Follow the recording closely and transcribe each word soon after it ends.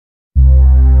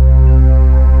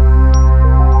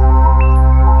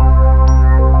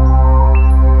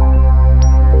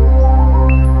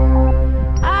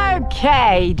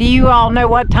Hey, do you all know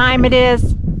what time it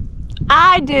is?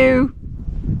 I do.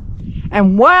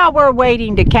 And while we're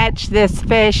waiting to catch this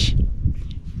fish,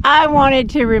 I wanted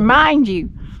to remind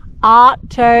you,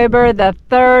 October the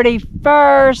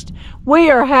 31st,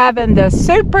 we are having the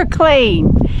super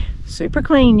clean,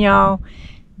 y'all,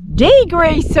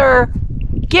 Degreaser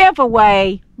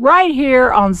giveaway right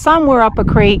here on Somewhere Up a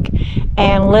Creek.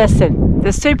 And listen,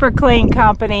 the Super Clean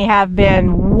Company have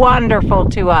been wonderful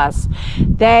to us.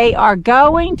 They are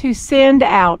going to send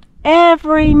out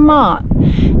every month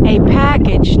a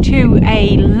package to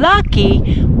a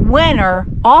lucky winner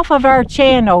off of our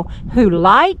channel who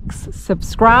likes,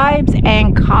 subscribes,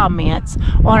 and comments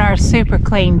on our Super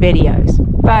Clean videos.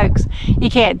 Folks, you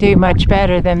can't do much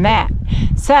better than that.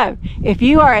 So, if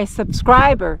you are a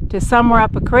subscriber to Somewhere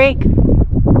Up a Creek,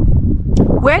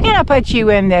 we're going to put you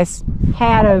in this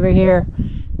hat over here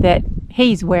that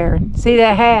he's wearing. See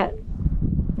that hat?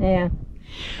 Yeah.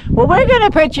 Well, we're going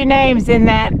to put your names in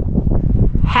that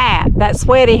hat, that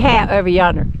sweaty hat over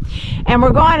yonder. And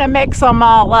we're going to mix them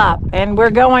all up. And we're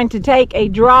going to take a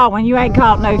draw when you ain't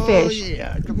caught no fish.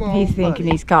 Yeah, come on, he's thinking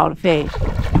he's caught a fish.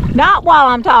 Not while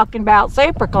I'm talking about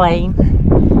Super Clean.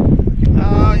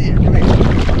 Oh, yeah, come here.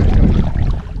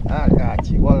 I got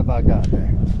you. What have I got there?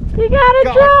 You got a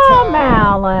drum,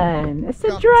 Alan. It's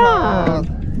a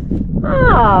drum.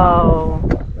 Oh.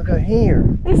 Look at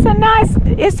here. It's a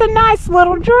nice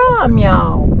little drum,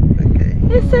 y'all. Okay.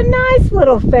 It's a nice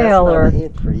little feller. That's not an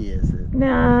entry, is it?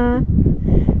 Nah.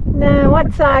 No,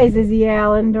 what size is he,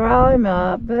 Alan? Draw him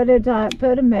up. Put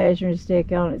a measuring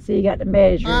stick on it. See, you got to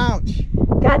measure. Ouch.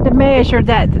 Got to measure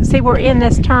that. See, we're in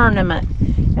this tournament,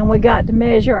 and we got to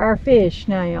measure our fish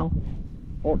now.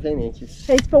 14 inches.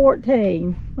 He's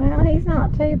 14. Well, he's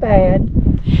not too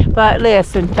bad. But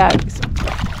listen, folks.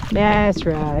 That's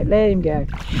right. Let him go.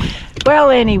 Well,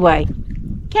 anyway,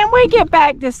 can we get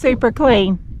back to Super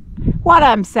Clean? What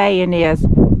I'm saying is,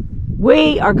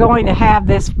 we are going to have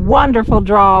this wonderful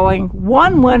drawing.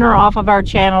 One winner off of our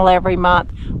channel every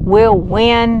month will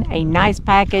win a nice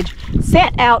package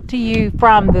sent out to you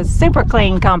from the Super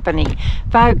Clean Company.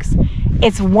 Folks,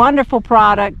 it's a wonderful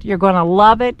product. You're going to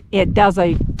love it. It does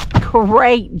a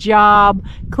great job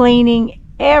cleaning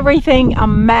everything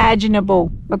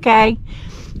imaginable, okay?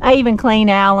 I even clean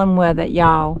Alan with it,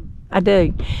 y'all. I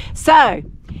do. So,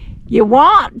 you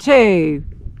want to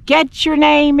get your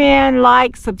name in,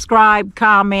 like, subscribe,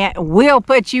 comment. We'll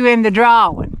put you in the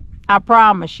drawing. I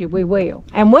promise you we will.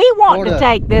 And we want to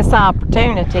take this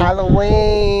opportunity.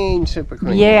 Halloween Super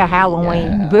Clean. Yeah,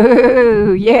 Halloween. Yeah.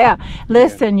 Boo. Yeah.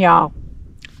 Listen, y'all.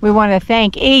 We want to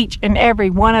thank each and every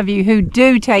one of you who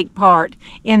do take part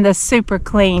in the Super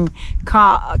Clean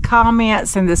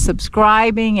comments and the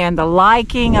subscribing and the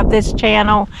liking of this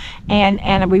channel.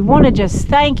 And we want to just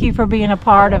thank you for being a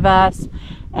part of us.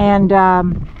 And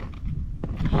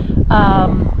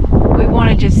we want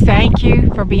to just thank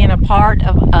you for being a part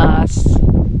of us.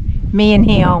 Me and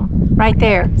him. Right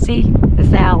there. See?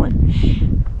 It's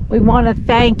Alan. We want to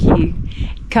thank you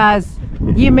because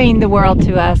you mean the world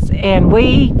to us, and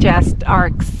we just are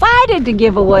excited to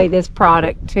give away this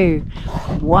product to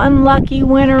one lucky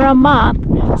winner a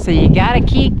month. So you got to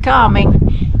keep coming,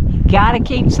 you got to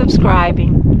keep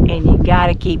subscribing, and you got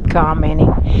to keep commenting.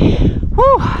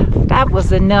 Whew, that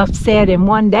was enough said in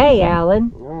one day,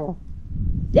 Alan.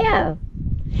 Yeah.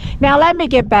 Now let me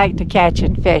get back to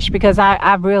catching fish, because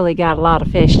I've really got a lot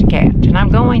of fish to catch, and I'm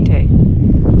going to.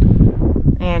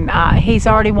 And he's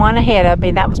already one ahead of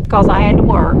me. That was because I had to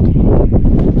work.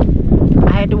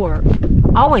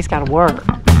 Always got to work.